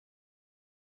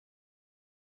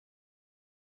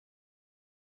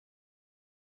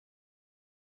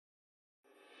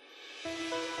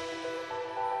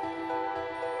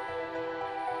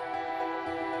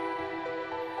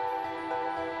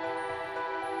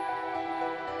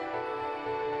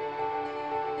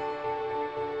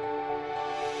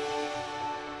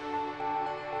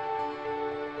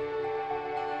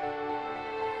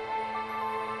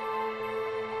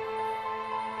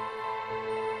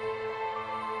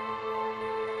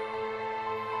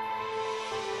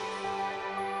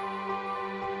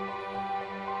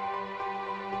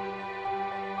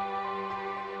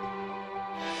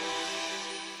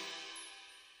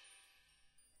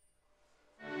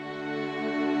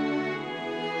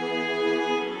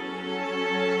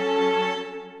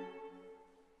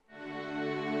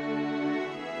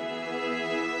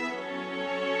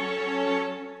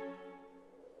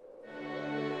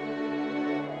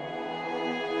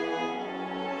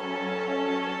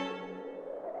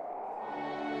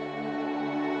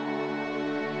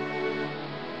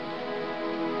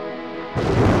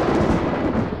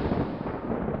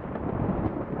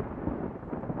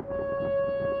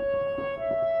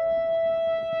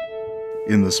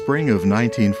In the spring of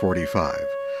 1945,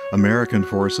 American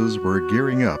forces were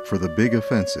gearing up for the big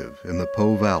offensive in the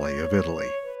Po Valley of Italy.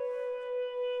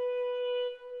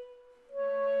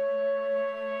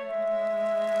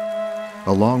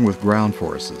 Along with ground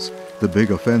forces, the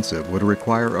big offensive would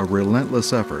require a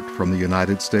relentless effort from the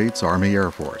United States Army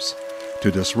Air Force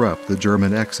to disrupt the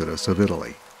German exodus of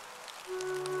Italy.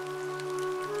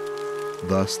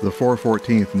 Thus, the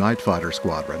 414th Night Fighter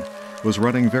Squadron was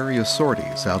running various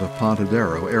sorties out of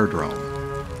Pontedero Airdrome.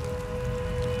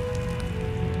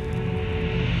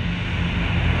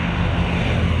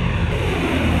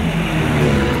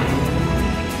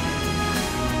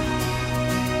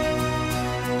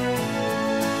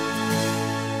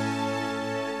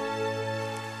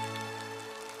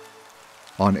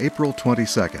 On April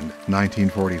 22,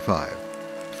 1945,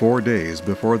 4 days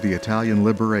before the Italian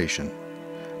liberation,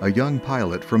 a young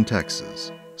pilot from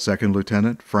Texas, Second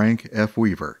Lieutenant Frank F.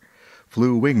 Weaver,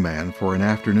 flew wingman for an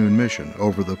afternoon mission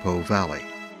over the Po Valley.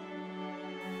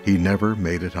 He never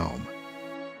made it home.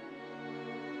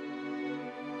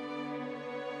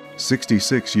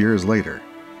 66 years later,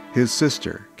 his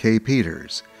sister, Kay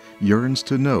Peters, yearns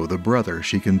to know the brother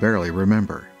she can barely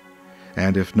remember.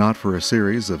 And if not for a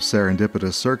series of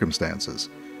serendipitous circumstances,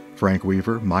 Frank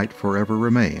Weaver might forever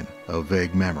remain a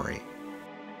vague memory.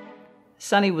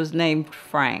 Sonny was named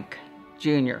Frank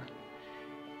Jr.,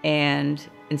 and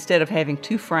instead of having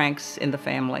 2 Franks in the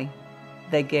family,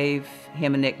 they gave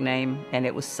him a nickname, and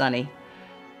it was Sonny.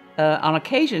 On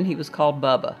occasion, he was called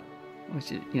Bubba,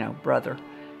 which is, brother,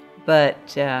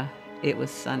 but it was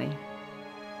Sonny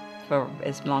for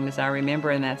as long as I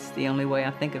remember, and that's the only way I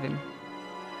think of him.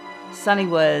 Sonny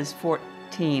was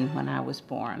 14 when I was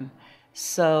born,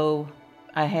 so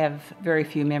I have very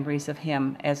few memories of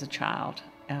him as a child,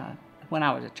 when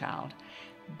I was a child.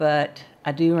 But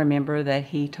I do remember that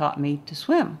he taught me to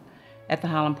swim at the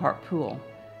Highland Park pool.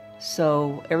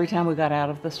 So every time we got out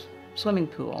of the swimming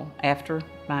pool after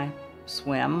my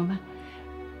swim,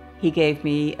 he gave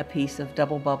me a piece of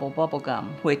double bubble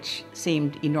gum, which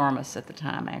seemed enormous at the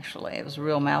time, actually. It was a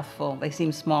real mouthful. They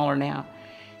seem smaller now.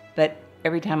 But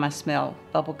every time I smell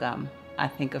bubble gum, I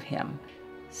think of him.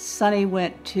 Sonny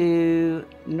went to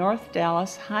North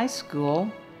Dallas High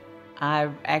School.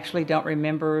 I actually don't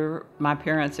remember my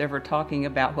parents ever talking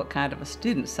about what kind of a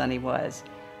student Sonny was,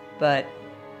 but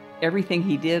everything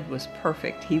he did was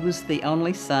perfect. He was the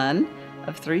only son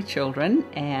of 3 children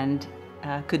and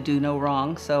could do no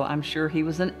wrong, so I'm sure he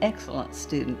was an excellent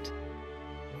student.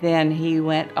 Then he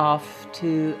went off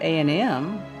to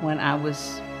A&M when I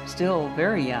was still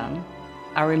very young.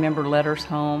 I remember letters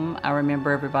home. I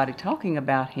remember everybody talking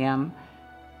about him.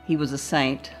 He was a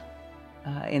saint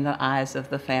in the eyes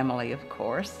of the family, of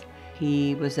course.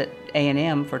 He was at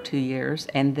A&M for 2 years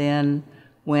and then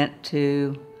went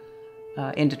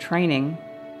into training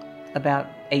about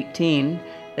 18.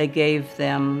 They gave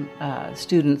them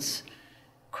students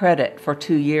credit for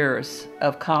 2 years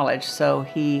of college, so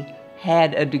he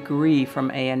had a degree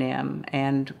from A&M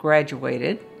and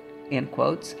graduated, in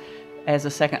quotes, as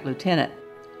a second lieutenant.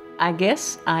 I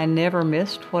guess I never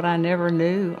missed what I never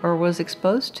knew or was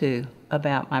exposed to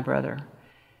about my brother.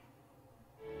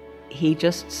 He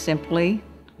just simply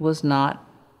was not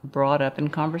brought up in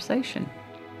conversation.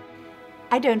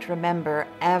 I don't remember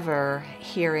ever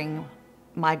hearing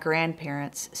my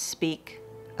grandparents speak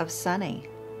of Sonny.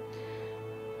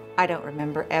 I don't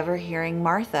remember ever hearing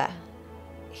Martha,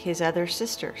 his other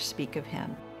sister, speak of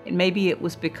him. And maybe it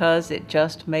was because it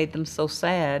just made them so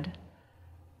sad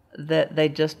that they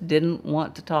just didn't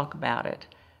want to talk about it.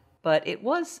 But it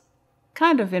was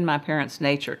kind of in my parents'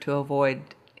 nature to avoid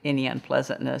any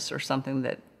unpleasantness or something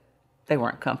that they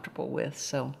weren't comfortable with,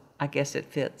 so I guess it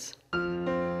fits.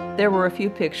 There were a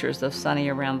few pictures of Sonny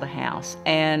around the house,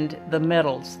 and the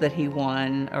medals that he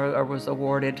won or was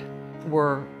awarded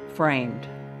were framed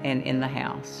and in the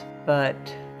house. But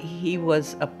he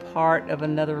was a part of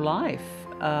another life,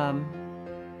 a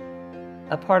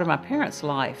part of my parents'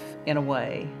 life in a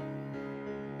way.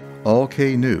 All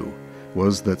Kay knew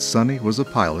was that Sonny was a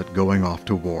pilot going off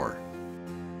to war.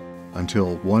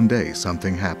 Until one day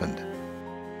something happened.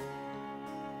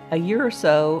 A year or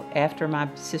so after my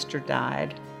sister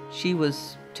died, she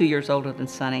was 2 years older than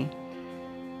Sonny.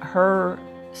 Her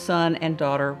son and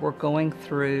daughter were going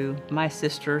through my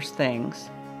sister's things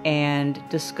and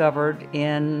discovered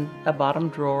in a bottom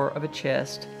drawer of a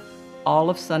chest all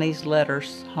of Sonny's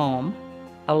letters home,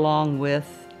 along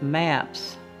with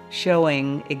maps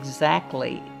showing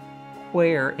exactly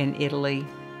where in Italy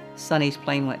Sonny's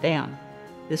plane went down.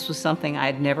 This was something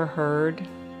I'd never heard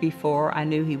before. I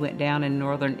knew he went down in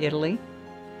northern Italy.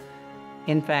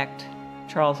 In fact,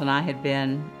 Charles and I had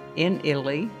been in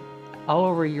Italy all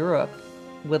over Europe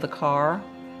with a car,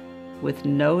 with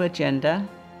no agenda,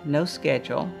 no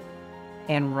schedule,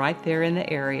 and right there in the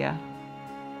area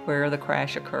where the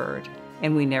crash occurred.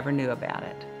 And we never knew about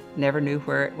it, never knew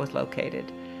where it was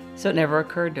located. So it never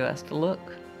occurred to us to look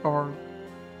or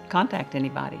contact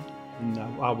anybody. And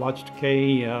I watched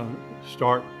Kay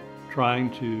start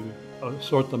trying to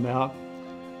sort them out.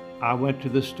 I went to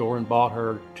the store and bought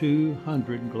her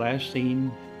 200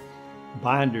 glassine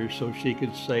binders so she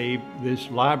could save this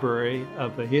library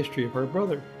of the history of her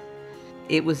brother.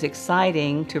 It was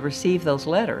exciting to receive those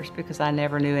letters because I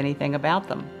never knew anything about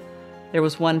them. There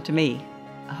was one to me.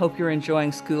 I hope you're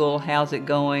enjoying school. How's it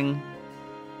going?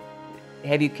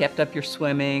 Have you kept up your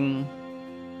swimming?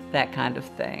 That kind of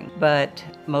thing. But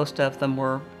most of them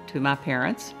were to my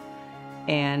parents.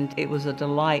 And it was a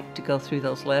delight to go through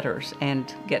those letters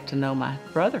and get to know my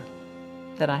brother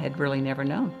that I had really never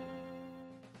known.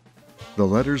 The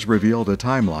letters revealed a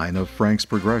timeline of Frank's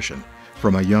progression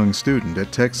from a young student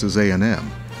at Texas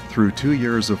A&M through 2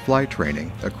 years of flight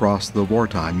training across the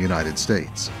wartime United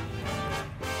States.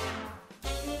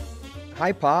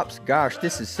 Hi, Pops. Gosh,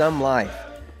 this is some life.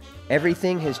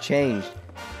 Everything has changed.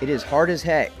 It is hard as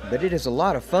heck, but it is a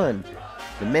lot of fun.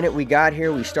 The minute we got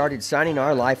here, we started signing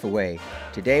our life away.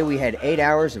 Today, we had 8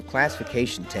 hours of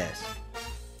classification tests.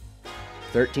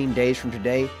 13 days from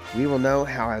today, we will know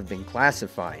how I've been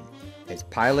classified as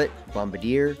pilot,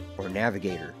 bombardier, or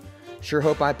navigator. Sure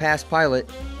hope I pass pilot.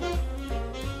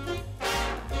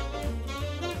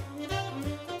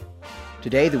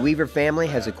 Today, the Weaver family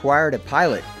has acquired a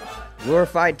pilot.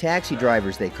 Glorified taxi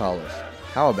drivers, they call us.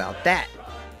 How about that?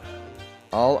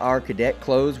 All our cadet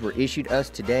clothes were issued us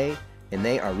today, and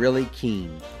they are really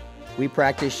keen. We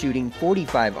practice shooting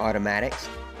 .45 automatics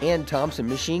and Thompson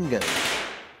machine guns.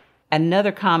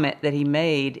 Another comment that he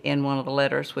made in one of the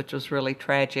letters, which was really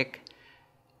tragic,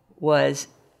 was,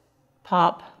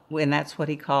 "Pop," and that's what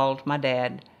he called my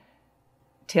dad,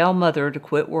 "tell Mother to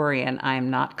quit worrying. I am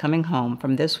not coming home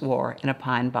from this war in a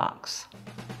pine box."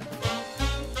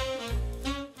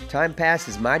 Time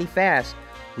passes mighty fast.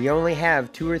 We only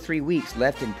have 2 or 3 weeks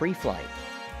left in pre-flight.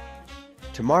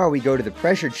 Tomorrow we go to the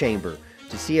pressure chamber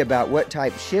to see about what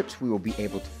type ships we will be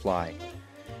able to fly.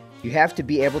 You have to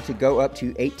be able to go up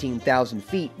to 18,000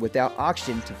 feet without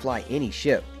oxygen to fly any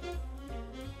ship.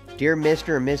 Dear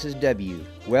Mr. and Mrs. W.,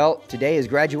 well, today is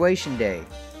graduation day.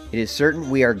 It is certain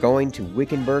we are going to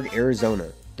Wickenburg, Arizona.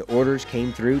 The orders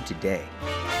came through today.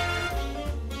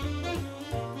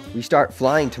 We start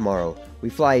flying tomorrow. We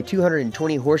fly a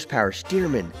 220 horsepower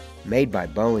Stearman made by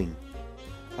Boeing.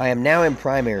 I am now in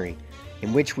primary,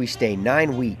 in which we stay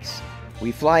 9 weeks.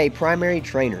 We fly a primary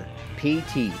trainer,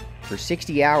 PT, for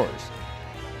 60 hours.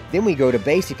 Then we go to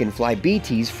basic and fly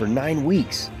BTs for 9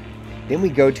 weeks. Then we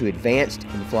go to advanced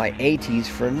and fly ATs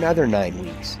for another 9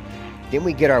 weeks. Then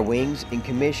we get our wings and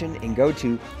commission and go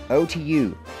to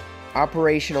OTU,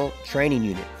 Operational Training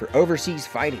Unit, for overseas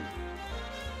fighting.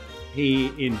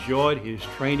 He enjoyed his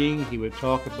training. He would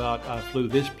talk about, I flew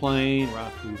this plane, or I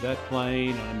flew that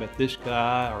plane, and I met this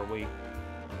guy, or a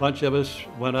bunch of us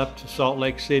went up to Salt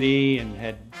Lake City and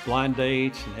had blind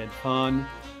dates and had fun.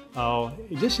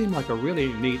 He just seemed like a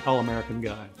really neat all-American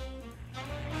guy.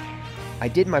 I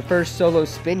did my first solo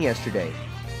spin yesterday.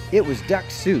 It was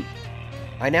duck soup.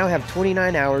 I now have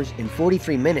 29 hours and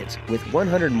 43 minutes with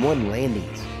 101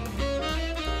 landings.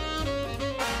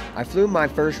 I flew my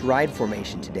first ride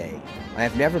formation today. I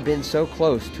have never been so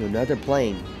close to another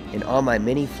plane in all my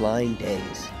many flying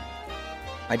days.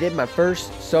 I did my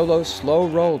first solo slow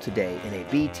roll today in a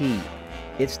BT.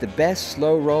 It's the best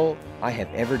slow roll I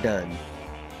have ever done.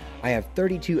 I have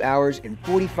 32 hours and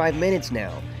 45 minutes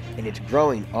now, and it's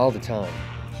growing all the time.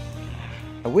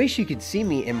 I wish you could see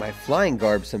me in my flying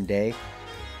garb someday.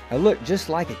 I look just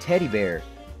like a teddy bear.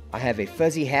 I have a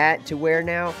fuzzy hat to wear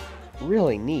now.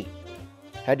 Really neat.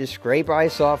 Had to scrape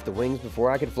ice off the wings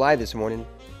before I could fly this morning.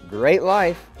 Great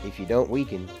life if you don't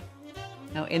weaken.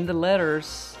 Now, in the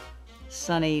letters,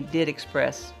 Sonny did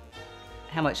express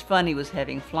how much fun he was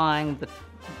having flying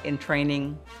in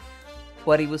training,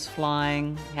 what he was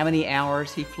flying, how many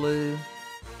hours he flew,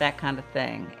 that kind of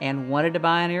thing, and wanted to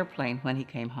buy an airplane when he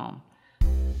came home.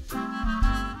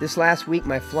 This last week,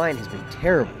 my flying has been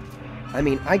terrible. I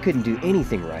mean, I couldn't do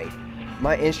anything right.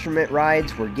 My instrument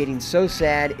rides were getting so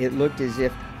sad it looked as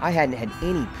if I hadn't had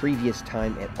any previous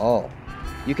time at all.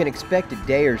 You can expect a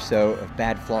day or so of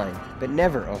bad flying, but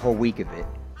never a whole week of it.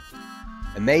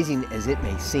 Amazing as it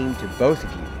may seem to both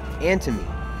of you, and to me,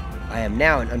 I am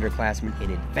now an underclassman in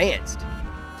advanced.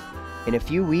 In a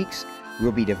few weeks,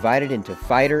 we'll be divided into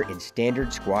fighter and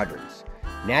standard squadrons.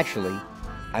 Naturally,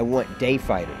 I want day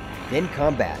fighter, then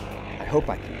combat. I hope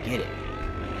I can get it.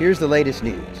 Here's the latest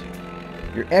news.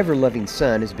 Your ever-loving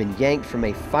son has been yanked from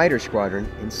a fighter squadron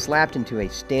and slapped into a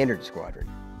standard squadron.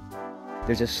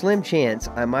 There's a slim chance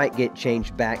I might get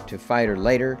changed back to fighter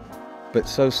later, but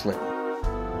so slim.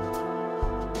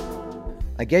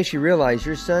 I guess you realize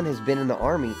your son has been in the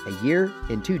Army a year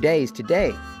and 2 days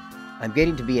today. I'm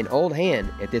getting to be an old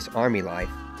hand at this Army life.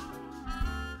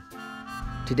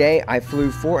 Today I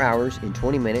flew 4 hours and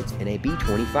 20 minutes in a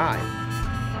B-25.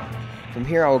 From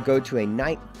here I will go to a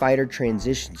night fighter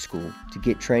transition school to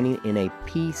get training in a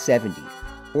P-70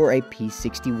 or a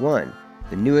P-61,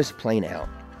 the newest plane out,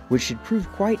 which should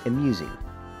prove quite amusing.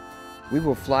 We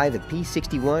will fly the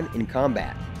P-61 in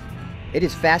combat. It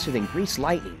is faster than greased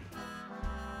lightning.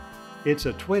 It's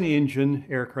a twin-engine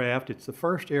aircraft. It's the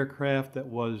first aircraft that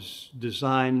was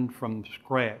designed from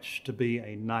scratch to be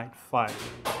a night fighter.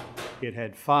 It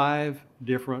had 5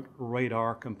 different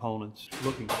radar components,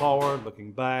 looking forward,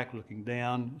 looking back, looking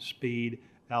down, speed,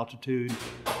 altitude.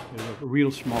 It was a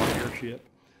real smart airship.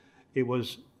 It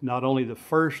was not only the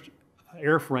first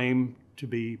airframe to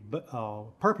be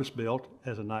purpose-built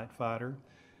as a night fighter,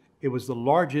 it was the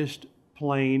largest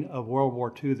plane of World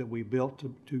War II that we built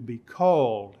to be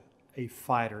called a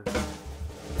fighter.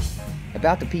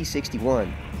 About the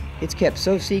P-61, it's kept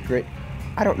so secret,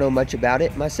 I don't know much about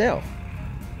it myself.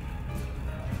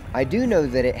 I do know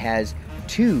that it has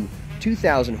 2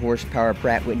 2,000 horsepower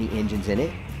Pratt & Whitney engines in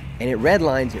it, and it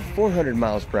redlines at 400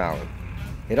 miles per hour.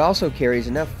 It also carries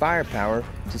enough firepower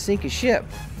to sink a ship.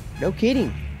 No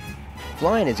kidding.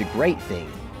 Flying is a great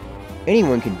thing.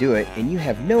 Anyone can do it, and you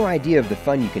have no idea of the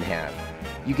fun you can have.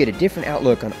 You get a different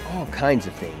outlook on all kinds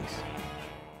of things.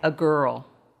 A girl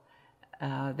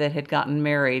that had gotten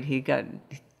married.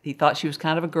 He thought she was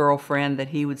kind of a girlfriend that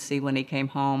he would see when he came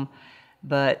home,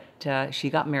 but she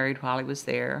got married while he was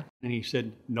there. And he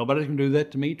said, nobody can do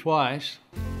that to me twice.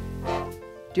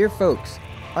 Dear folks,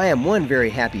 I am one very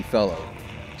happy fellow.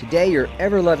 Today your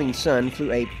ever-loving son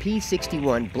flew a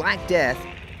P-61 Black Death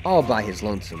all by his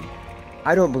lonesome.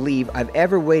 I don't believe I've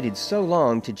ever waited so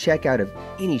long to check out of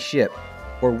any ship,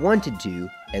 or wanted to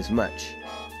as much.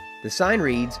 The sign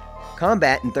reads,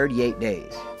 Combat in 38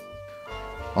 days.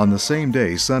 On the same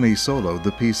day Sonny soloed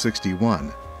the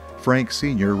P-61, Frank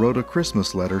Sr. wrote a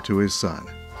Christmas letter to his son.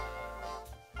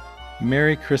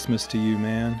 Merry Christmas to you,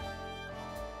 man.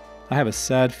 I have a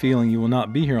sad feeling you will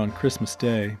not be here on Christmas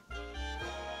Day.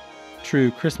 True,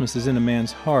 Christmas is in a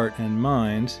man's heart and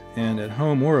mind, and at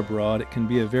home or abroad it can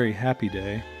be a very happy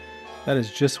day. That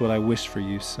is just what I wish for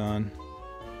you, son.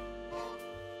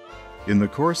 In the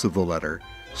course of the letter,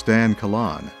 Stan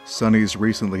Kalan, Sonny's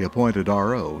recently appointed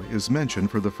RO, is mentioned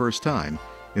for the first time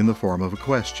in the form of a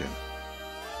question.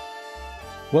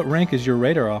 What rank is your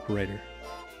radar operator?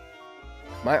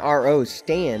 My RO,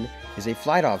 Stan, is a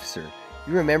flight officer.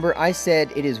 You remember I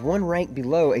said it is 1 rank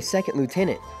below a second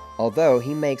lieutenant, although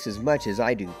he makes as much as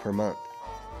I do per month.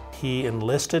 He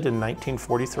enlisted in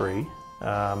 1943,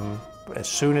 as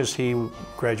soon as he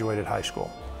graduated high school.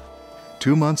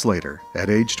 2 months later, at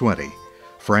age 20,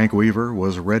 Frank Weaver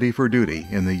was ready for duty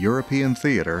in the European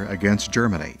theater against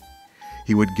Germany.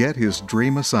 He would get his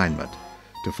dream assignment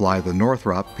to fly the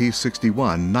Northrop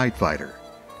P-61 night fighter,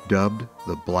 dubbed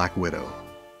the Black Widow.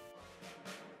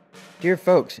 Dear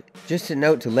folks, just a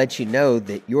note to let you know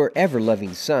that your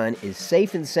ever-loving son is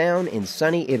safe and sound in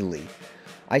sunny Italy.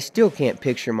 I still can't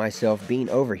picture myself being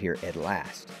over here at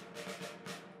last.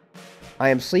 I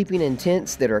am sleeping in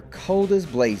tents that are cold as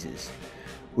blazes.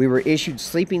 We were issued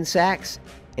sleeping sacks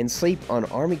and sleep on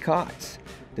army cots.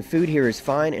 The food here is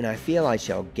fine and I feel I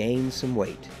shall gain some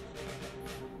weight.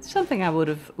 Something I would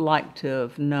have liked to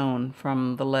have known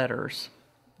from the letters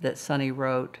that Sonny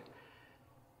wrote,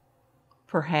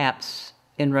 perhaps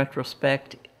in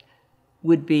retrospect,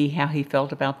 would be how he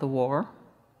felt about the war,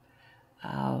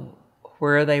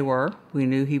 where they were. We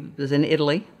knew he was in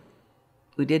Italy.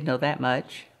 We did know that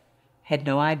much. Had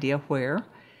no idea where.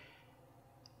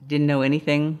 Didn't know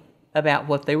anything about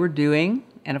what they were doing,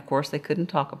 and of course they couldn't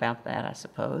talk about that, I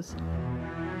suppose.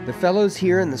 The fellows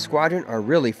here in the squadron are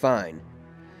really fine.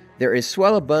 They're as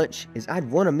swell a bunch as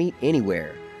I'd want to meet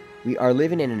anywhere. We are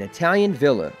living in an Italian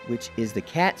villa, which is the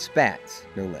Cat Spats,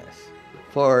 no less.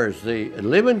 As far as the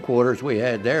living quarters we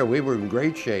had there, we were in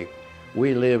great shape.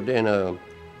 We lived in a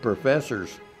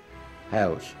professor's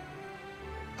house,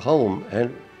 home,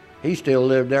 and he still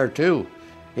lived there too.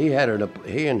 He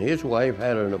and his wife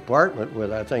had an apartment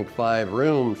with, I think, 5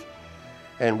 rooms,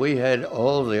 and we had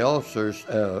all the officers,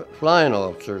 flying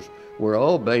officers, were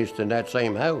all based in that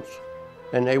same house,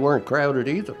 and they weren't crowded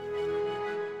either.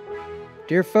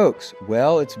 Dear folks,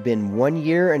 well, it's been 1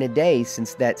 year and a day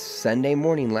since that Sunday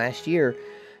morning last year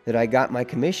that I got my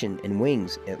commission in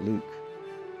wings at Luke.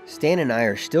 Stan and I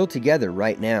are still together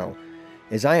right now.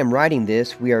 As I am writing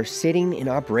this, we are sitting in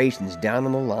operations down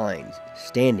on the lines,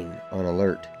 standing on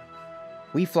alert.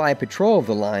 We fly patrol of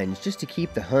the lines just to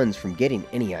keep the Huns from getting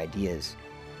any ideas.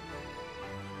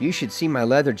 You should see my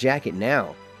leather jacket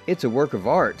now. It's a work of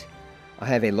art. I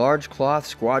have a large cloth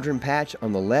squadron patch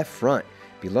on the left front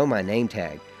below my name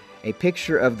tag, a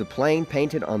picture of the plane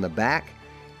painted on the back,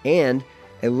 and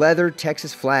a leather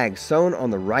Texas flag sewn on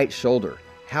the right shoulder.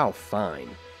 How fine.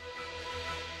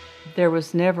 There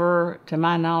was never, to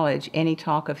my knowledge, any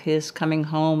talk of his coming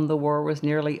home. The war was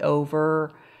nearly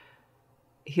over.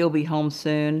 He'll be home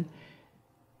soon.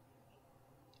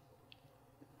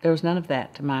 There was none of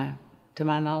that to my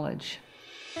knowledge.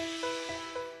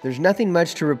 There's nothing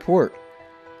much to report.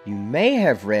 You may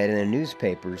have read in the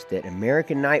newspapers that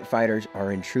American night fighters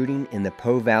are intruding in the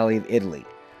Po Valley of Italy.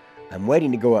 I'm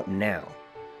waiting to go up now,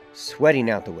 sweating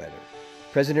out the weather.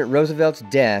 President Roosevelt's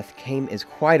death came as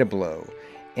quite a blow,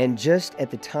 and just at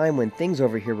the time when things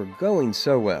over here were going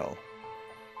so well.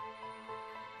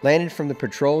 Landed from the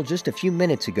patrol just a few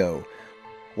minutes ago.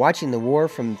 Watching the war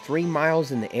from 3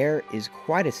 miles in the air is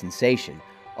quite a sensation,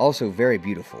 also very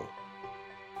beautiful.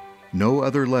 No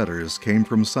other letters came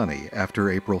from Sonny after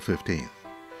April 15th,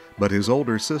 but his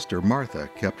older sister Martha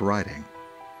kept writing.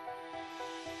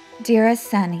 Dearest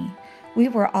Sonny, we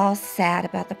were all sad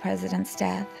about the president's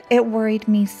death. It worried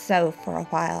me so for a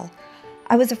while.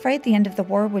 I was afraid the end of the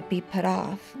war would be put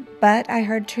off, but I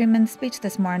heard Truman's speech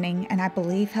this morning, and I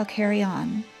believe he'll carry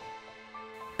on.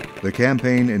 The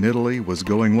campaign in Italy was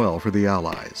going well for the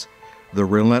Allies. The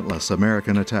relentless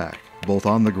American attack, both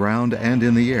on the ground and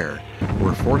in the air,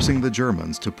 were forcing the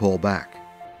Germans to pull back.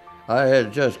 I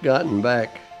had just gotten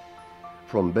back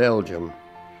from Belgium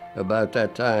about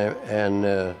that time,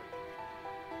 and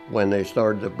when they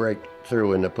started to break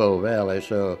through in the Po Valley,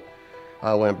 so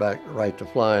I went back right to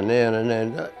flying then, and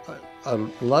then a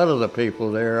lot of the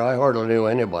people there, I hardly knew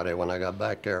anybody when I got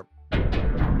back there.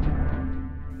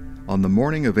 On the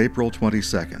morning of April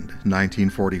 22nd,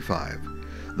 1945,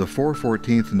 the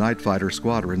 414th Night Fighter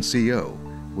Squadron CO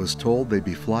was told they'd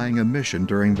be flying a mission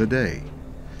during the day,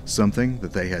 something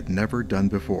that they had never done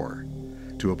before,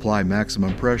 to apply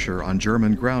maximum pressure on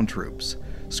German ground troops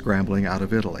scrambling out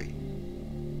of Italy.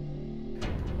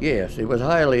 Yes, it was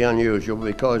highly unusual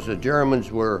because the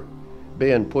Germans were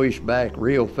being pushed back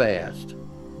real fast.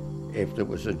 If there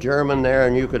was a German there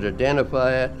and you could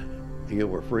identify it, you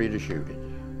were free to shoot it.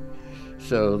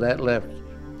 So that left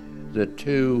the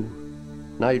 2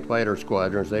 night fighter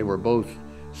squadrons. They were both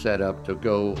set up to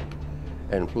go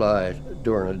and fly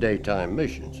during the daytime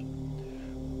missions,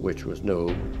 which was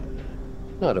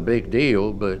not a big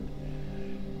deal, but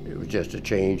it was just a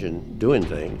change in doing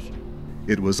things.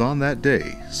 It was on that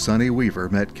day Sonny Weaver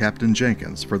met Captain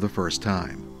Jenkins for the first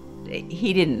time.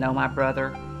 He didn't know my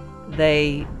brother.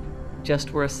 They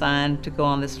just were assigned to go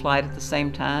on this flight at the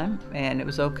same time, and it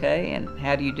was okay. And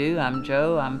how do you do? I'm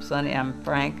Joe, I'm Sonny, I'm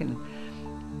Frank, and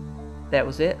that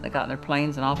was it. They got in their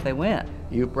planes and off they went.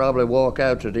 You probably walk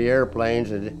out to the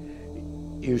airplanes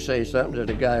and you say something to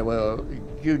the guy, well,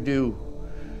 you do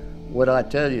what I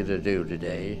tell you to do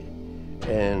today,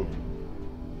 and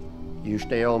you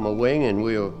stay on my wing and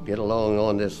we'll get along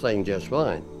on this thing just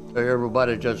fine.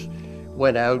 Everybody just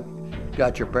went out,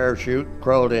 got your parachute,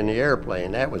 crawled in the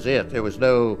airplane. That was it. There was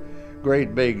no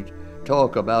great big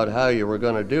talk about how you were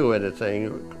going to do anything.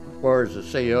 As far as the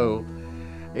CO,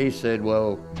 he said,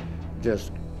 well,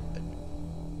 just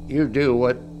you do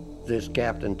what this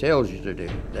captain tells you to do.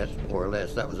 That's more or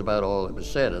less, that was about all that was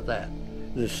said of that.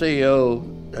 The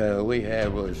CO we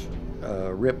had was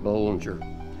Rip Bollinger,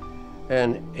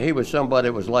 and he was somebody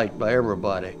that was liked by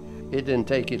everybody. It didn't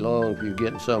take you long if you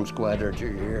get in some squadron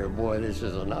to hear, boy, this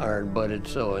is an iron-butted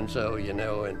so-and-so, you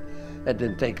know, and that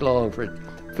didn't take long for it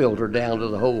to filter down to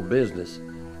the whole business.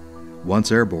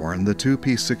 Once airborne, the 2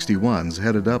 P-61s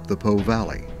headed up the Po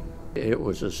Valley. It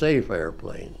was a safe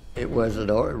airplane. It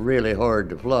wasn't really hard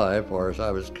to fly as far as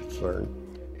I was concerned.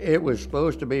 It was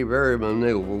supposed to be very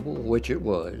maneuverable, which it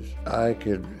was. I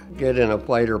could get in a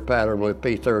fighter pattern with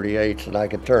P-38s and I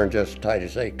could turn just as tight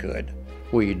as they could.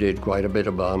 We did quite a bit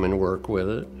of bombing work with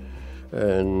it,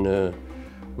 and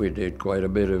we did quite a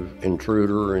bit of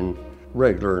intruder and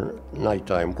regular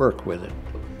nighttime work with it.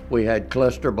 We had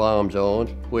cluster bombs on,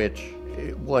 which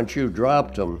once you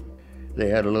dropped them, they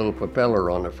had a little propeller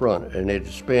on the front, and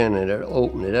it'd spin and it'd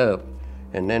open it up,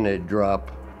 and then they'd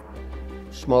drop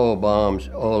small bombs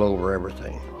all over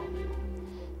everything.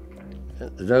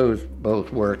 Those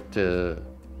both worked, they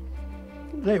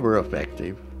were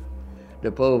effective.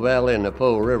 The Po Valley and the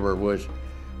Po River was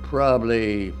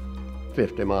probably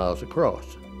 50 miles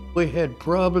across. We had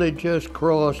probably just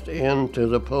crossed into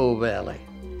the Po Valley.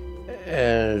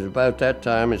 And about that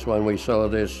time is when we saw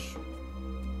this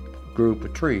group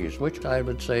of trees, which I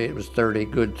would say it was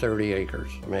 30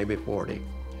 acres, maybe 40.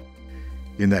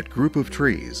 In that group of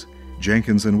trees,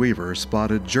 Jenkins and Weaver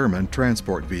spotted German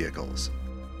transport vehicles.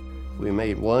 We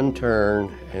made one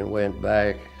turn and went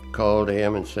back, called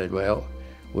him and said, well,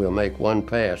 we'll make one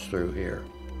pass through here.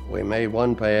 We made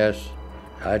one pass.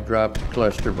 I dropped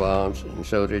cluster bombs, and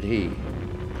so did he.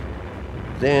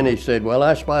 Then he said, well,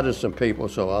 I spotted some people,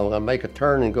 so I'm gonna make a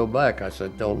turn and go back. I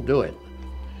said, don't do it.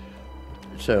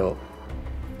 So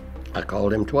I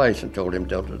called him twice and told him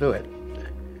don't do it.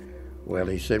 Well,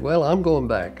 he said, well, I'm going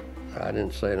back. I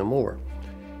didn't say no more.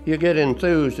 You get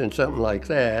enthused in something like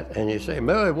that, and you say,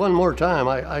 well, one more time,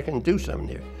 I can do something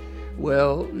here.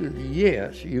 Well,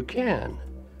 yes, you can,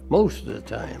 most of the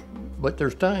time, but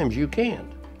there's times you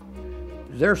can't.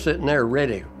 They're sitting there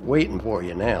ready, waiting for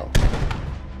you now.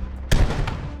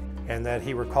 And that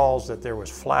he recalls that there was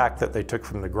flak that they took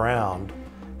from the ground,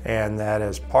 and that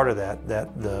as part of that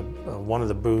one of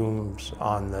the booms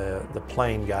on the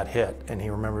plane got hit, and he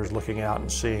remembers looking out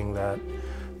and seeing that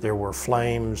there were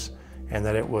flames and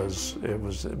that it was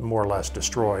more or less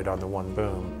destroyed on the one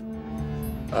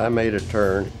boom. I made a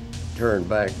turn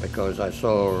back because I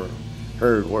saw or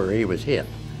heard where he was hit.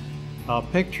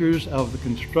 Pictures of the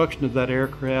construction of that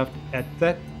aircraft at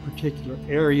that particular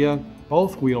area,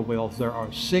 both wheel wells, there are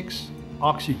 6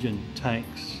 oxygen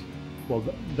tanks. Well,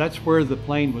 that's where the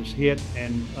plane was hit,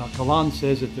 and Kalan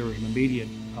says that there was an immediate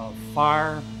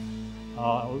fire.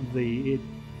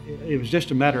 It was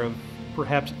just a matter of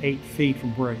perhaps 8 feet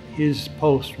from where his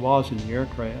post was in the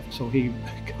aircraft, so he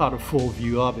got a full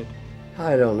view of it.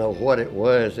 I don't know what it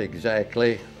was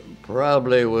exactly.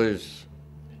 Probably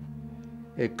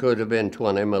it could have been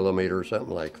 20 millimeter or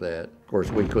something like that. Of course,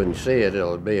 we couldn't see it,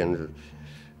 being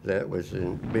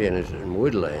in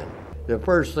woodland. The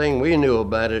first thing we knew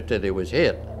about it that it was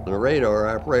hit. The radar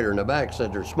operator in the back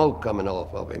said there's smoke coming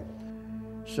off of him.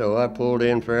 So I pulled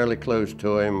in fairly close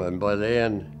to him, and by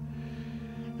then,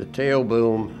 the tail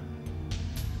boom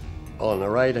on the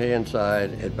right-hand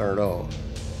side had burned off.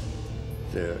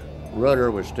 The rudder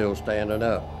was still standing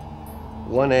up.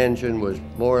 One engine was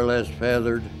more or less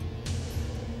feathered,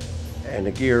 and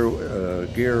the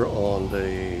gear on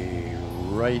the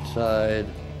right side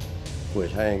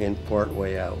was hanging part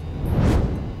way out.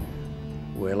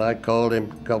 Well, I called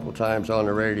him a couple times on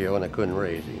the radio and I couldn't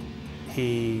raise him.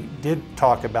 He did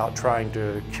talk about trying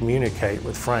to communicate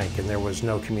with Frank, and there was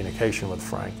no communication with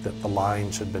Frank, that the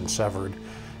lines had been severed.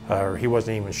 He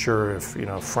wasn't even sure if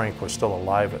Frank was still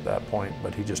alive at that point,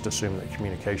 but he just assumed that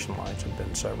communication lines had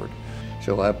been severed.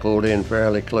 So I pulled in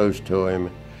fairly close to him,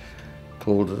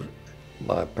 pulled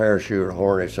my parachute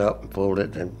harness up and pulled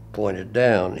it and pointed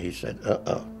down. He said,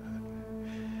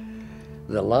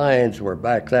 The lines were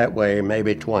back that way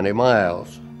maybe 20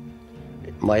 miles.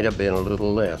 It might have been a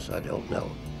little less, I don't know.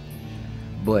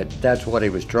 But that's what he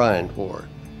was trying for.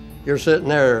 You're sitting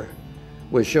there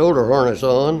with shoulder harness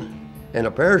on and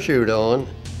a parachute on.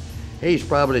 He's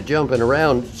probably jumping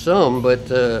around some,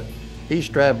 but he's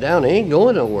strapped down, he ain't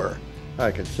going nowhere. I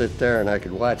could sit there and I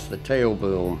could watch the tail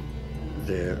boom.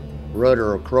 The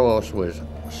rudder across was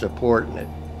supporting it,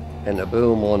 and the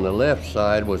boom on the left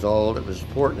side was all that was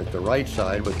supporting it. The right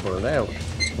side was burned out.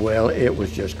 Well, it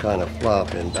was just kind of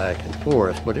flopping back and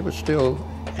forth, but it was still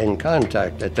in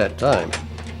contact at that time.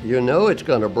 You know it's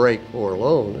going to break before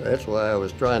long. That's why I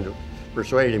was trying to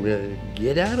persuade him to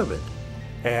get out of it.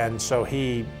 And so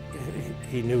he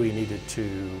knew he needed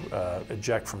to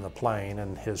eject from the plane,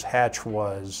 and his hatch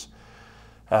was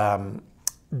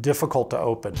difficult to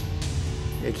open.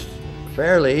 It's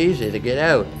fairly easy to get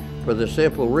out for the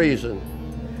simple reason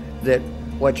that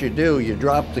what you do, you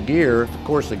drop the gear. Of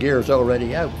course, the gear is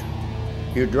already out.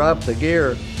 You drop the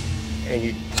gear and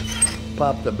you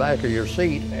pop the back of your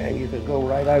seat, and you can go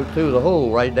right out through the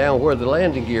hole, right down where the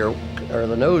landing gear or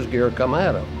the nose gear come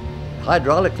out of.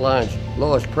 Hydraulic lines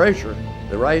lost pressure.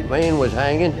 The right main was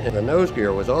hanging and the nose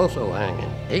gear was also hanging.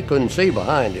 He couldn't see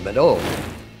behind him at all.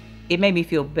 It made me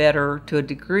feel better to a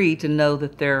degree to know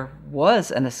that there was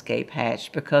an escape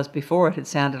hatch, because before it had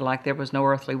sounded like there was no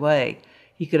earthly way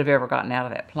he could have ever gotten out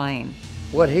of that plane.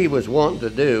 What he was wanting to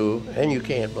do, and you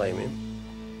can't blame him,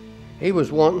 he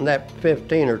was wanting that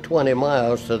 15 or 20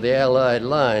 miles to the Allied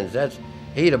lines.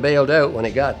 He'd have bailed out when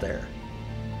he got there.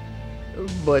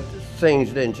 But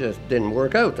things didn't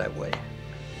work out that way.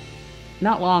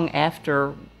 Not long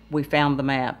after we found the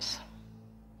maps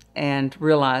and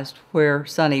realized where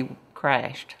Sonny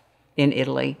crashed in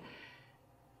Italy,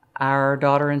 our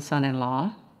daughter and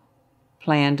son-in-law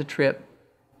planned a trip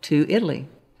to Italy.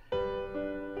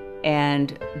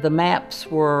 And the maps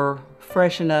were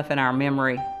fresh enough in our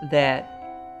memory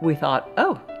that we thought,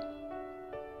 oh,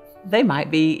 they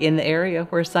might be in the area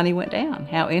where Sonny went down.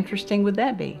 How interesting would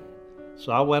that be?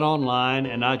 So I went online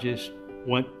and I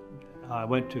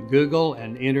went to Google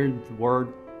and entered the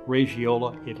word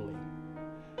Reggiola, Italy.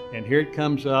 And here it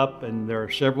comes up, and there are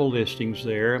several listings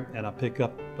there, and I pick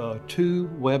up 2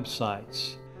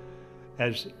 websites.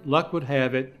 As luck would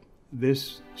have it,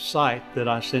 this site that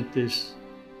I sent this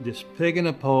pig in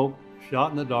a poke,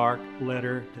 shot in the dark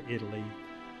letter to Italy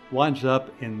winds up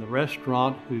in the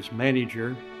restaurant whose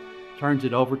manager turns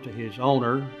it over to his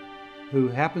owner, who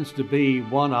happens to be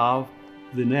one of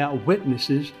the now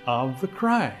witnesses of the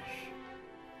crash.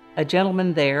 A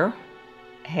gentleman there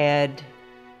had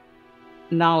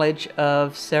knowledge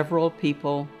of several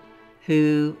people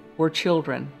who were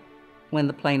children when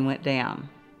the plane went down.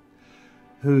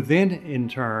 Who then in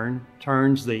turn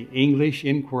turns the English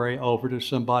inquiry over to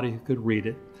somebody who could read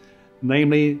it,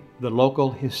 namely the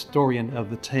local historian of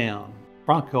the town,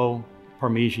 Franco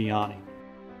Parmigiani.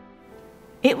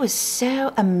 It was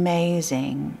so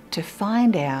amazing to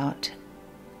find out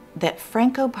that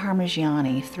Franco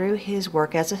Parmigiani, through his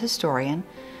work as a historian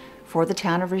for the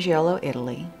town of Reggiolo,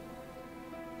 Italy,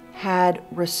 had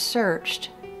researched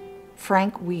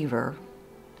Frank Weaver,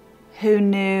 who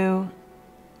knew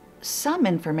some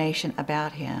information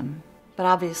about him, but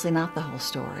obviously not the whole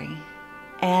story,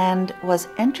 and was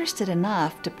interested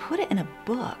enough to put it in a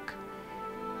book,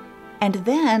 and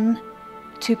then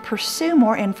to pursue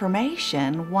more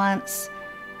information once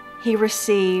he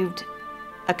received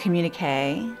a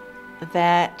communique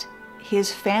that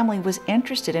his family was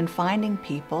interested in finding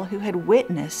people who had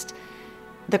witnessed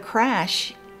the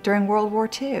crash during World War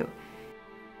II.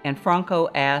 And Franco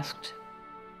asked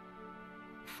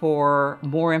for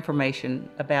more information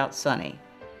about Sonny.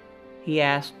 He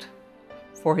asked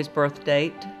for his birth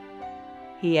date,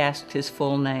 he asked his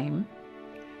full name,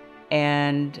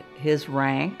 and his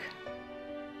rank.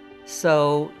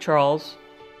 So Charles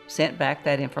sent back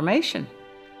that information.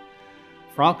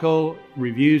 Franco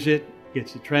reviews it,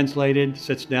 gets it translated,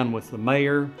 sits down with the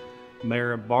mayor,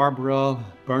 Mayor Barbara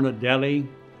Bernadelli,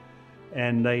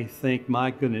 and they think,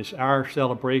 my goodness, our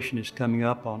celebration is coming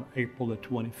up on April the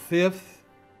 25th.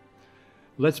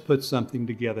 Let's put something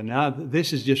together. Now,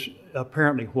 this is just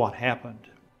apparently what happened.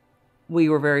 We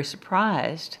were very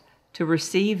surprised to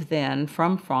receive then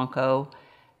from Franco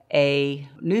a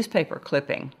newspaper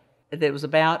clipping that was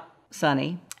about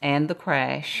Sonny and the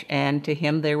crash, and to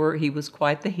him he was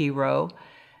quite the hero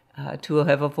to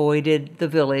have avoided the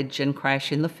village and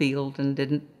crash in the field and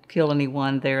didn't kill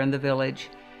anyone there in the village.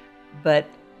 But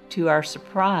to our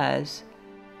surprise,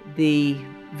 the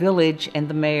village and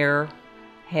the mayor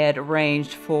had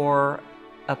arranged for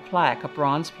a plaque, a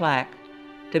bronze plaque,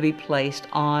 to be placed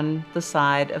on the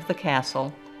side of the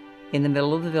castle in the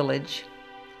middle of the village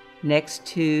next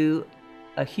to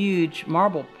a huge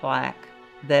marble plaque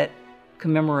that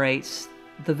commemorates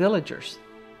the villagers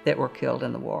that were killed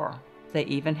in the war. They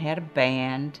even had a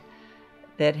band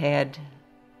that had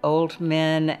old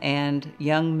men and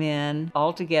young men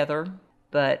all together,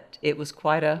 but it was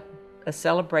quite a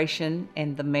celebration,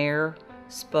 and the mayor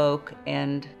spoke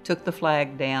and took the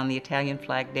flag down, the Italian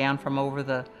flag down from over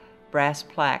the brass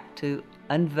plaque to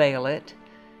unveil it,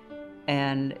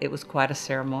 and it was quite a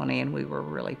ceremony, and we were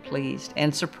really pleased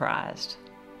and surprised.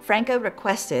 Franco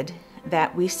requested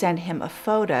that we send him a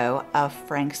photo of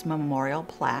Frank's memorial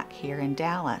plaque here in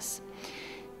Dallas.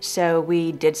 So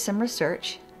we did some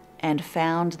research and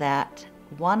found that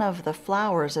one of the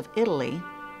flowers of Italy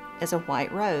is a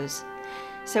white rose.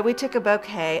 So we took a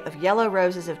bouquet of yellow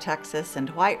roses of Texas and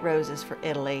white roses for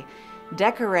Italy,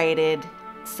 decorated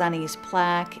Sonny's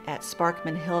plaque at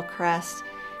Sparkman Hillcrest.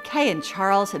 Kay and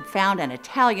Charles had found an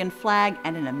Italian flag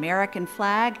and an American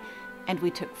flag, and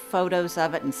we took photos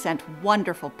of it and sent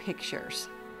wonderful pictures.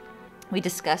 We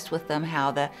discussed with them how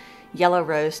the yellow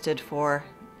rose stood for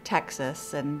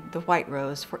Texas and the white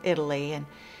rose for Italy, and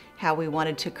how we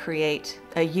wanted to create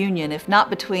a union, if not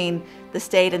between the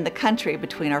state and the country,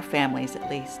 between our families at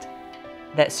least.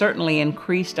 That certainly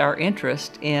increased our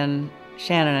interest in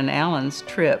Shannon and Alan's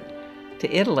trip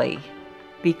to Italy,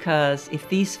 because if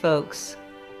these folks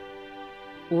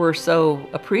were so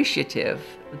appreciative,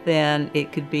 then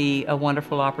it could be a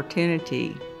wonderful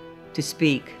opportunity to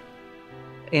speak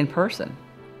in person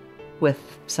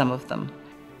with some of them.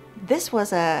 This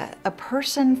was a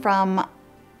person from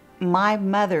my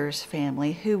mother's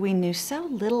family who we knew so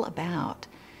little about.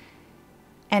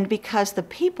 And because the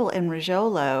people in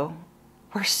Reggiolo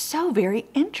were so very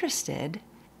interested,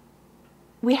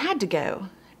 we had to go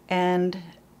and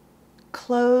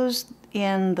close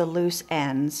in the loose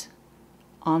ends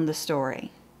on the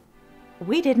story.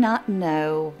 We did not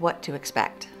know what to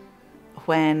expect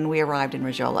when we arrived in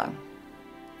Rajolo.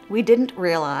 We didn't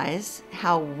realize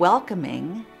how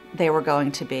welcoming they were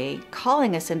going to be,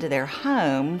 calling us into their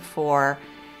home for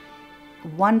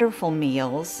wonderful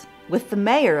meals, with the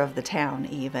mayor of the town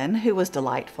even, who was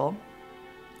delightful.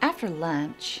 After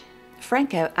lunch,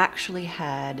 Franco actually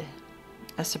had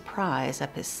a surprise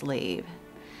up his sleeve.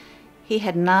 He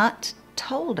had not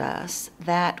told us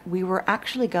that we were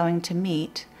actually going to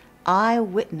meet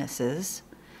eyewitnesses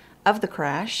of the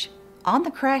crash on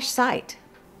the crash site,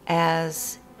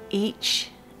 as each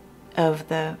of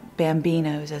the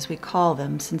Bambinos, as we call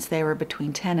them, since they were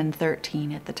between 10 and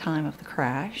 13 at the time of the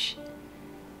crash,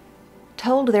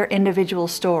 told their individual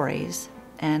stories,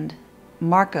 and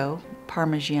Marco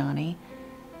Parmigiani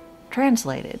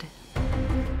translated.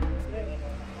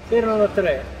 Erano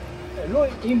tre, lui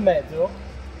in mezzo,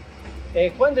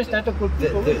 e quando è stato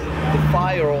colpito the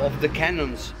fire of the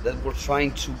cannons that were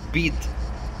trying to beat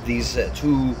these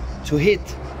to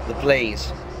hit the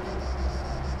planes.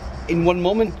 In one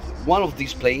moment, one of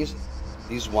these planes,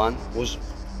 this one, was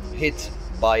hit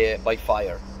by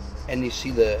fire, and you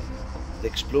see the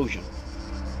explosion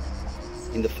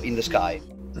in the sky.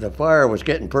 The fire was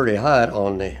getting pretty hot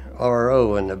on the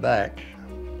RO in the back,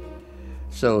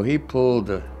 so he pulled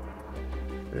the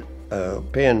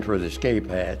pin for the escape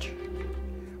hatch.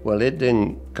 Well, it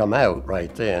didn't come out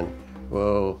right then.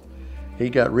 Well, he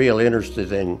got real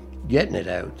interested in getting it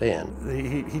out then.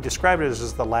 He described it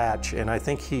as the latch, and I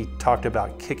think he talked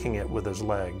about kicking it with his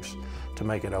legs to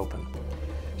make it open.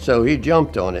 So he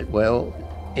jumped on it. Well,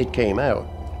 it came out.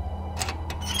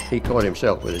 He caught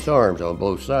himself with his arms on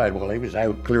both sides. Well, he was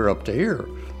out clear up to here.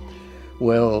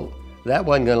 Well, that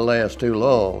wasn't going to last too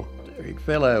long. He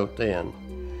fell out then.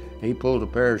 He pulled a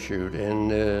parachute,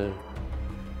 and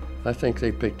I think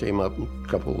they picked him up in a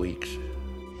couple of weeks.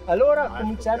 Allora ha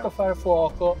cominciato a fare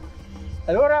fuoco.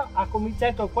 Allora ha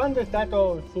cominciato quando è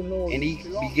stato sul. And he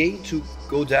began to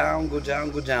go down.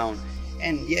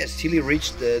 And yes, till he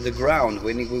reached the ground.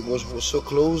 When he was so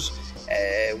close,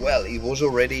 well, he was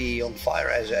already on fire,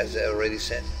 as I already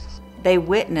said. They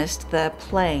witnessed the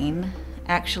plane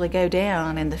actually go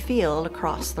down in the field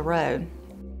across the road.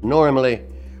 Normally,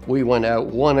 we went out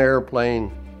one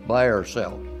airplane by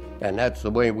ourselves, and that's the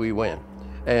way we went.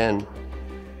 And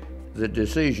the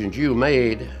decisions you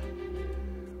made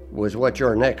was what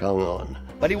your neck hung on.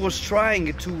 But he was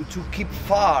trying to keep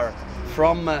far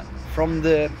from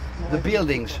the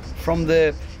buildings, from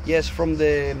the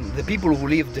people who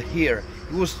lived here.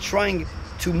 He was trying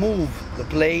to move the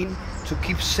plane to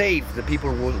keep safe the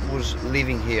people who was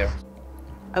living here.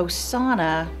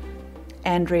 Osana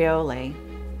Andreoli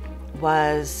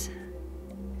was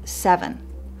 7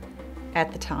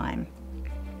 at the time.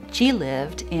 She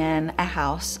lived in a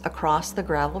house across the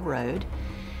gravel road,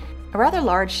 a rather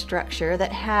large structure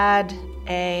that had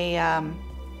a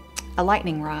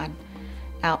lightning rod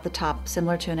out the top,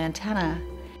 similar to an antenna.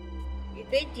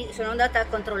 Sono andata a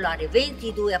controllare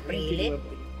 22 aprile,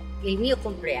 il mio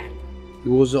compleanno. It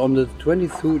was on the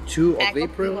 22 of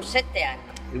April. Avevo 7 anni.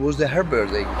 It was her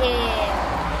birthday.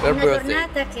 Una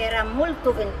giornata che era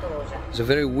molto ventosa. It was a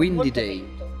very windy day.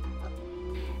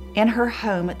 In her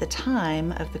home at the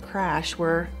time of the crash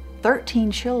were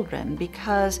 13 children,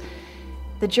 because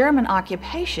the German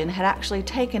occupation had actually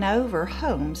taken over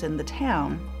homes in the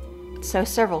town. So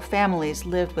several families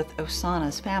lived with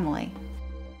Osana's family.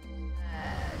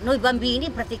 Noi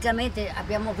bambini praticamente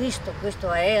abbiamo visto questo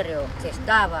aereo che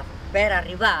stava per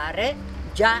arrivare,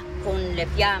 già con le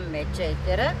fiamme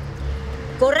eccetera,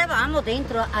 correvamo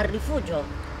dentro al rifugio.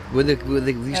 With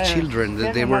these children,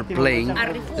 they were playing.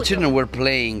 The children were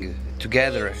playing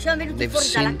together. They've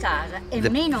seen the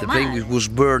plane was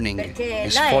burning,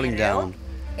 is falling down.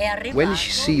 When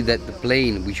she see that the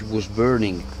plane which was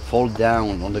burning fall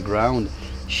down on the ground,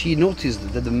 she noticed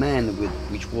that the man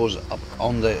which was up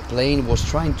on the plane was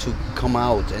trying to come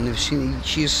out, and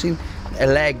she has seen a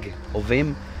leg of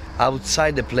him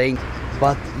outside the plane,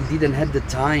 but he didn't have the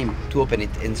time to open it,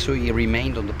 and so he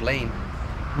remained on the plane,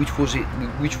 which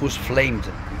was flamed,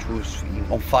 which was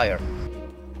on fire.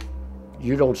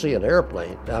 You don't see an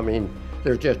airplane. I mean,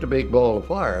 there's just a big ball of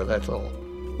fire, that's all.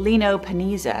 Lino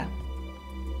Panizza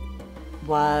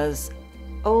was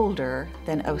older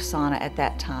than Osana at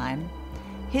that time.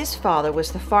 His father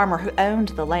was the farmer who owned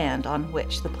the land on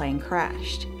which the plane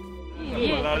crashed.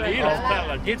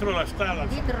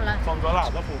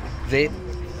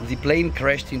 The plane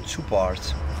crashed in 2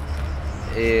 parts.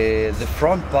 The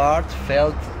front part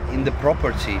fell in the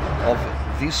property of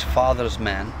this father's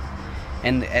man,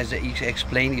 and as he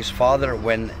explained, his father,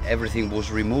 when everything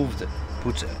was removed,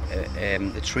 put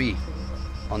a tree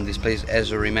on this place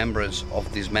as a remembrance of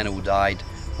these men who died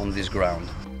on this ground.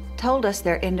 Told us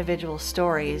their individual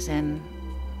stories in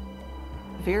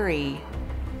a very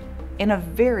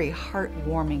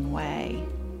heartwarming way.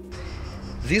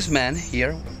 These men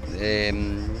here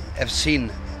have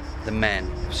seen the man,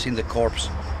 have seen the corpse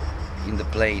in the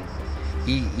plane.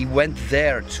 He went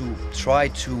there to try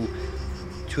to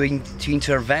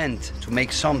intervene, to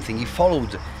make something. He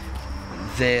followed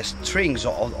the strings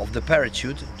of the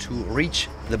parachute to reach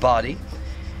the body,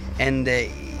 and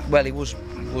well, it was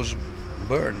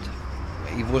burned.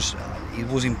 It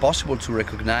was impossible to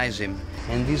recognize him.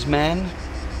 And this man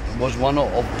was one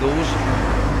of those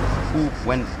who,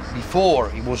 before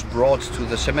he was brought to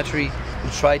the cemetery, who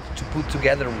tried to put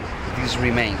together these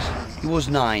remains. He was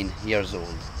 9 years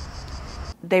old.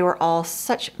 They were all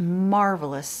such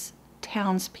marvelous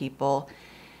townspeople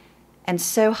and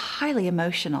so highly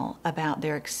emotional about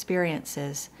their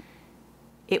experiences.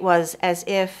 It was as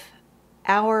if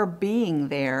our being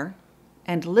there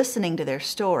and listening to their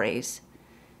stories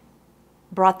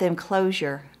brought them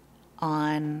closure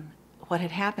on what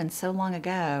had happened so long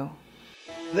ago.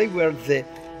 They were the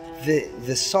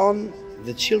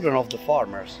children of the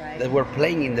farmers that were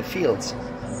playing in the fields.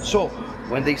 So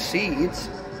when they see it,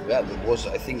 well, it was,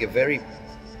 I think, a very,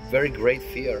 very great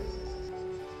fear.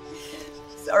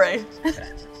 Sorry.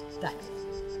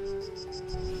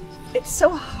 It's so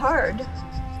hard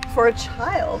for a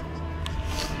child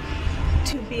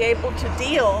to be able to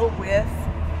deal with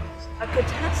a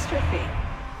catastrophe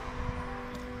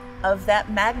of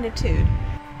that magnitude.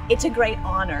 It's a great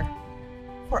honor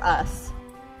for us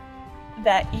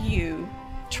that you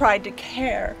tried to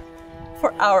care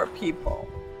for our people.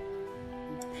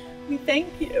 We thank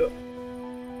you.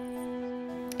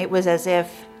 It was as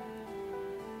if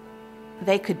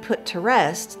they could put to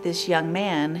rest this young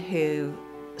man who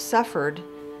suffered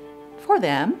for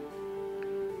them,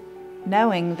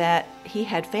 knowing that he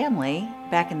had family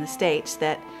back in the States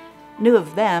that knew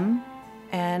of them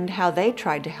and how they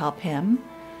tried to help him,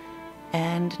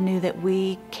 and knew that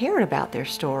we cared about their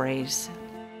stories.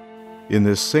 In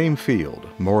this same field,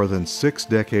 more than 6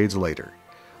 decades later,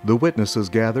 the witnesses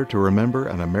gather to remember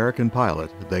an American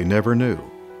pilot they never knew,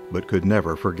 but could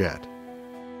never forget.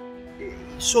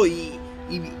 So he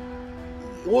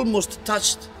almost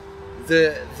touched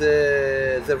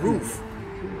the roof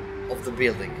of the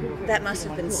building. That must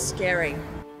have been scary.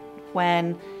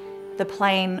 When the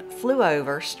plane flew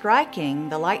over, striking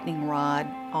the lightning rod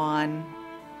on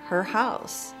her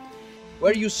house.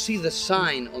 Where you see the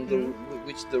sign on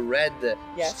the red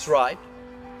stripe,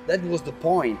 that was the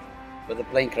point where the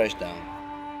plane crashed down.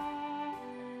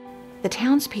 The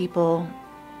townspeople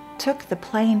took the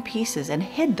plane pieces and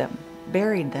hid them,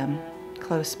 buried them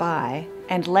close by,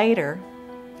 and later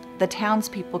the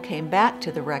townspeople came back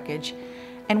to the wreckage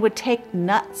and would take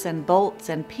nuts and bolts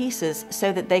and pieces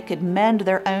so that they could mend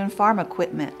their own farm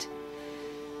equipment.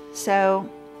 So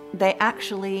they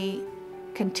actually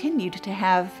continued to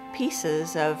have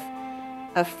pieces of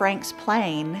Frank's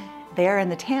plane there in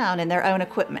the town in their own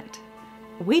equipment.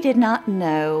 We did not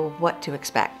know what to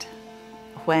expect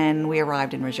when we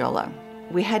arrived in Rajolo.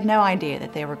 We had no idea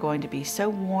that they were going to be so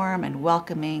warm and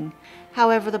welcoming.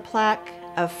 However, the plaque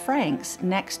of Frank's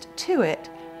next to it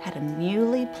had a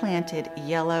newly planted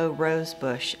yellow rose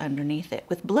bush underneath it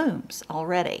with blooms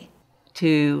already.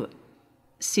 To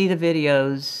see the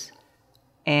videos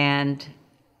and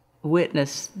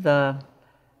witness the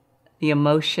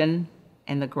emotion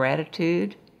and the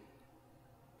gratitude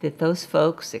that those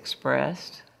folks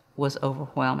expressed was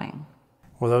overwhelming.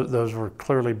 Well, those were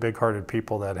clearly big-hearted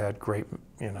people that had great,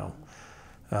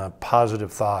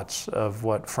 positive thoughts of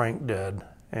what Frank did,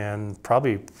 and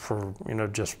probably for,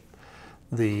 just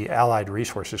the Allied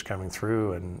resources coming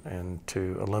through and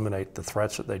to eliminate the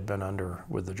threats that they'd been under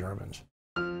with the Germans.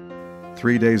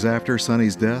 3 days after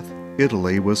Sonny's death,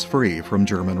 Italy was free from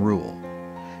German rule.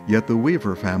 Yet the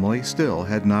Weaver family still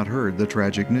had not heard the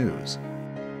tragic news.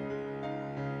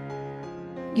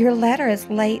 Your letter is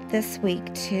late this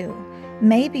week, too.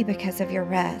 Maybe because of your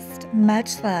rest.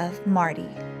 Much love, Marty.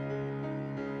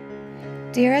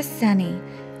 Dearest Sonny,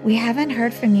 we haven't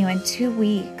heard from you in 2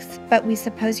 weeks, but we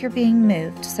suppose you're being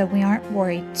moved, so we aren't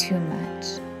worried too much.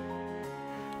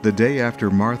 The day after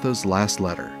Martha's last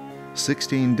letter,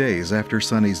 16 days after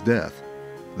Sonny's death,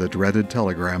 the dreaded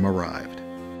telegram arrived.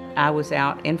 I was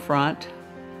out in front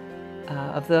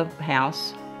of the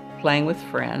house playing with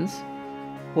friends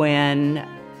when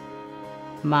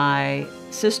my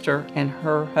sister and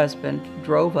her husband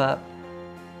drove up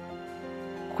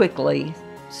quickly,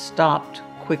 stopped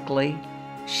quickly.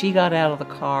 She got out of the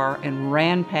car and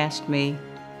ran past me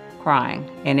crying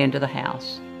and into the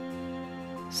house.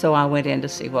 So I went in to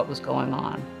see what was going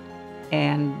on.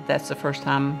 And that's the first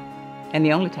time, and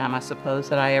the only time, I suppose,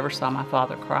 that I ever saw my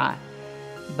father cry.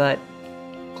 But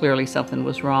clearly something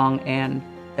was wrong, and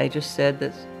they just said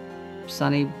that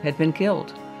Sonny had been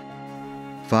killed.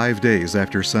 5 days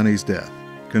after Sonny's death,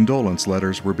 condolence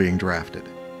letters were being drafted.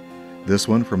 This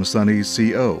one from Sonny's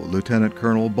CO, Lieutenant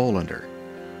Colonel Bolander,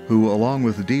 who, along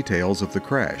with details of the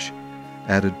crash,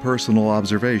 added personal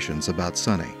observations about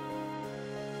Sonny.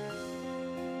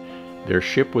 Their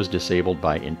ship was disabled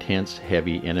by intense,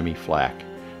 heavy enemy flak,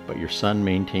 but your son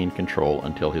maintained control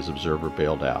until his observer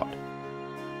bailed out.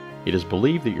 It is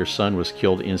believed that your son was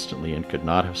killed instantly and could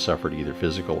not have suffered either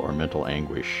physical or mental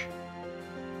anguish.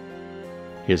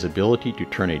 His ability to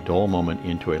turn a dull moment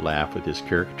into a laugh with his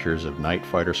caricatures of night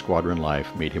fighter squadron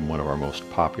life made him one of our most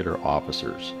popular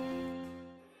officers.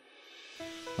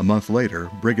 A month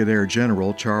later, Brigadier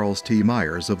General Charles T.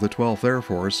 Myers of the 12th Air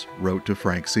Force wrote to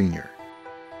Frank Sr.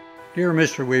 Dear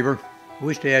Mr. Weaver, I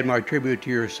wish to add my tribute to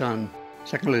your son,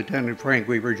 Second Lieutenant Frank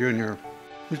Weaver, Jr.,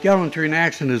 whose gallantry in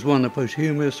action has won the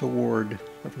posthumous award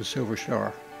of the Silver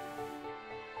Star.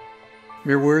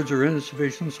 Mere words are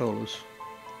insufficient solace,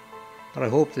 but I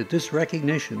hope that this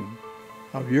recognition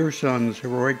of your son's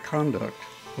heroic conduct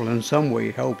will in some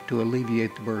way help to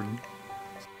alleviate the burden.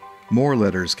 More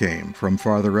letters came from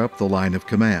farther up the line of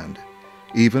command,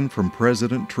 even from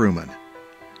President Truman,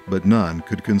 but none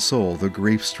could console the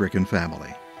grief-stricken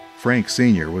family. Frank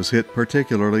Sr. was hit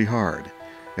particularly hard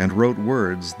and wrote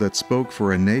words that spoke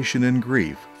for a nation in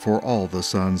grief for all the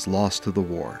sons lost to the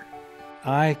war.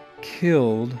 I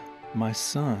killed my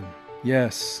son.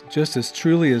 Yes, just as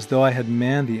truly as though I had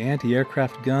manned the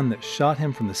anti-aircraft gun that shot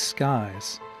him from the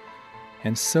skies.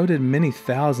 And so did many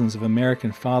thousands of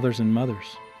American fathers and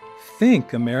mothers.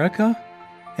 Think, America,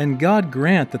 and God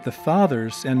grant that the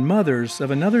fathers and mothers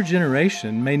of another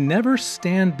generation may never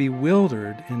stand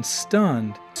bewildered and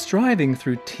stunned, striving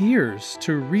through tears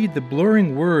to read the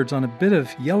blurring words on a bit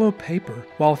of yellow paper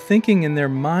while thinking in their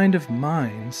mind of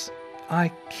minds,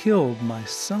 I killed my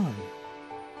son.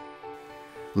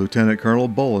 Lieutenant Colonel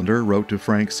Bolander wrote to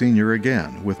Frank Sr.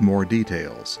 again with more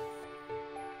details.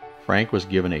 Frank was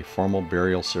given a formal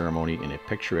burial ceremony in a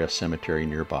picturesque cemetery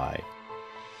nearby.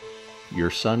 Your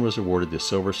son was awarded the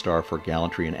Silver Star for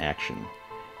gallantry in action.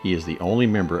 He is the only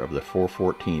member of the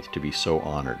 414th to be so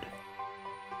honored.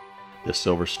 The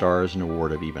Silver Star is an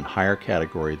award of even higher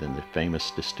category than the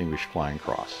famous Distinguished Flying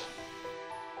Cross.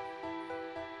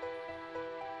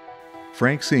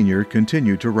 Frank Sr.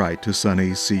 continued to write to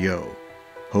Sonny's CO,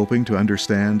 hoping to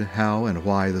understand how and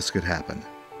why this could happen.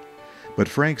 But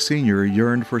Frank Sr.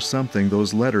 yearned for something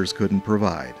those letters couldn't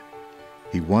provide.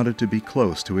 He wanted to be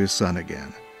close to his son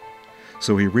again.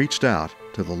 So he reached out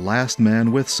to the last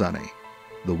man with Sonny,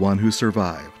 the one who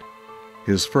survived,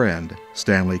 his friend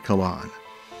Stanley Kalan.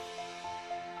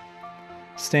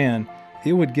 Stan,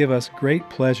 it would give us great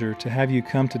pleasure to have you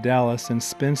come to Dallas and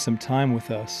spend some time with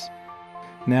us.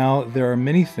 Now, there are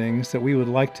many things that we would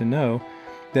like to know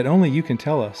that only you can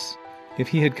tell us. If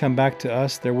he had come back to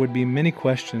us, there would be many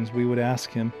questions we would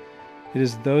ask him. It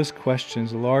is those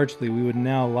questions largely we would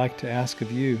now like to ask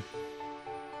of you.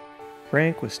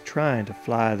 Frank was trying to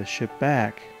fly the ship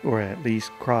back, or at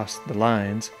least cross the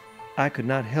lines. I could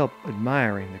not help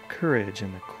admiring the courage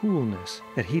and the coolness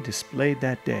that he displayed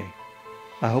that day.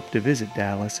 I hope to visit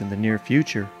Dallas in the near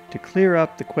future to clear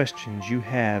up the questions you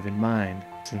have in mind.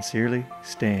 Sincerely,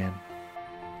 Stan.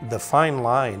 The fine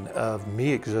line of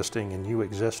me existing and you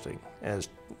existing as,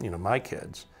 my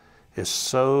kids is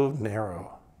so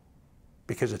narrow,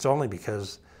 because it's only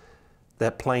because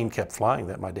that plane kept flying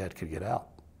that my dad could get out.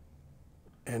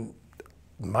 And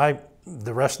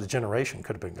the rest of the generation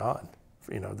could have been gone,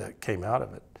 that came out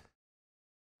of it.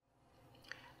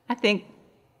 I think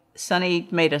Sonny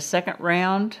made a second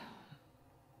round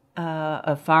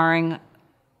of firing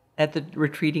at the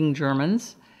retreating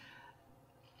Germans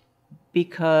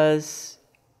because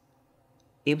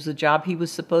it was a job he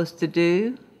was supposed to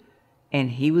do,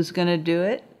 and he was going to do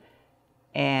it,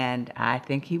 and I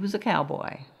think he was a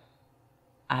cowboy.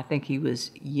 I think he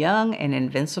was young and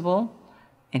invincible,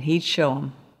 and he'd show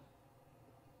them.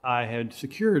 I had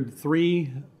secured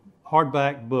 3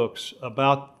 hardback books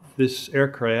about this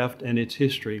aircraft and its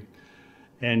history.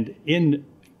 And in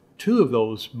 2 of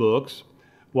those books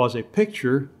was a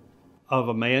picture of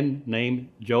a man named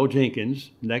Joe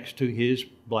Jenkins next to his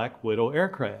Black Widow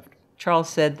aircraft. Charles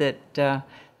said that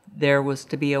there was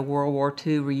to be a World War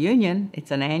II reunion.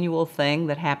 It's an annual thing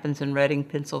that happens in Reading,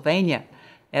 Pennsylvania,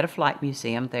 at a flight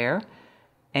museum there.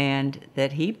 And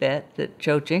that he bet that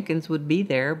Joe Jenkins would be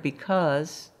there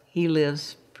because he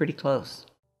lives pretty close.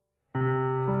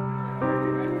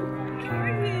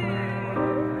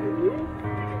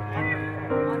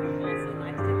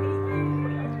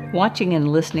 Watching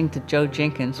and listening to Joe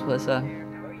Jenkins was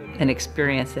an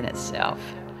experience in itself.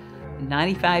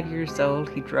 95 years old,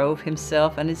 he drove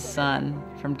himself and his son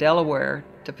from Delaware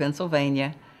to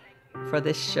Pennsylvania for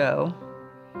this show,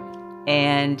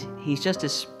 and he's just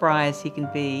as spry as he can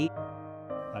be.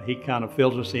 He kind of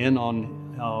fills us in on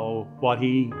what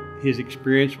his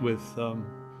experience with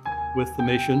the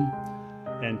mission,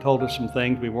 and told us some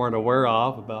things we weren't aware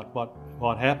of about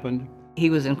what happened. He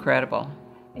was incredible,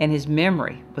 and his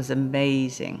memory was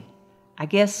amazing. I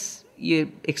guess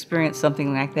you experience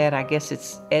something like that, I guess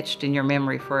it's etched in your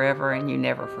memory forever and you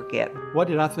never forget. What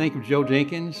did I think of Joe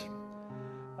Jenkins?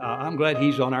 I'm glad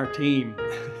he's on our team.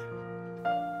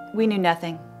 We knew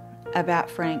nothing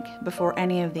about Frank before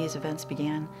any of these events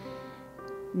began.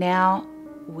 Now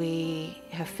we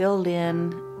have filled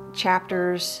in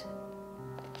chapters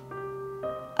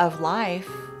of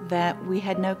life that we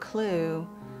had no clue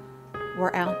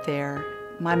were out there.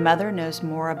 My mother knows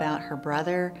more about her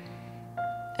brother.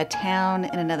 A town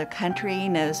in another country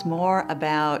knows more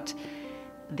about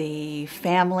the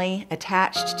family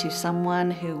attached to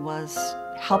someone who was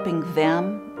helping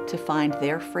them to find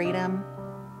their freedom.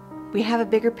 We have a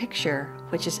bigger picture,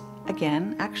 which is,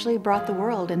 again, actually brought the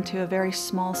world into a very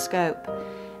small scope.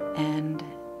 And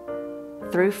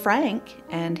through Frank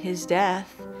and his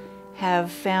death,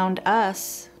 have found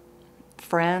us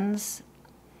friends,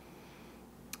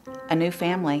 a new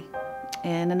family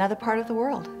in another part of the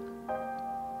world.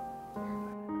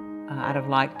 I'd have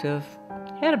liked to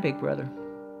have had a big brother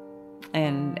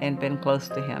and been close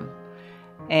to him.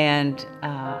 And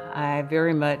I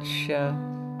very much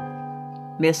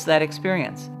miss that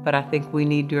experience. But I think we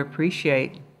need to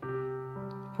appreciate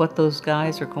what those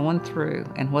guys are going through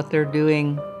and what they're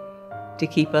doing to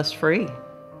keep us free.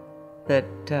 That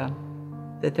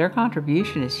their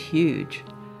contribution is huge,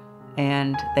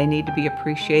 and they need to be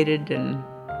appreciated and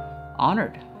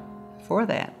honored for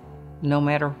that, no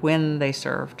matter when they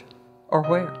served or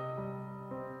where.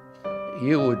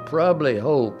 You would probably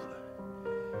hope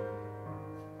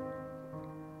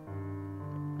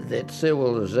that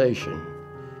civilization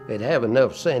would have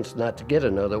enough sense not to get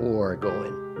another war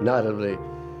going, not of the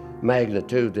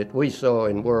magnitude that we saw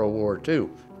in World War II.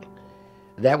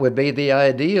 That would be the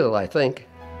ideal, I think.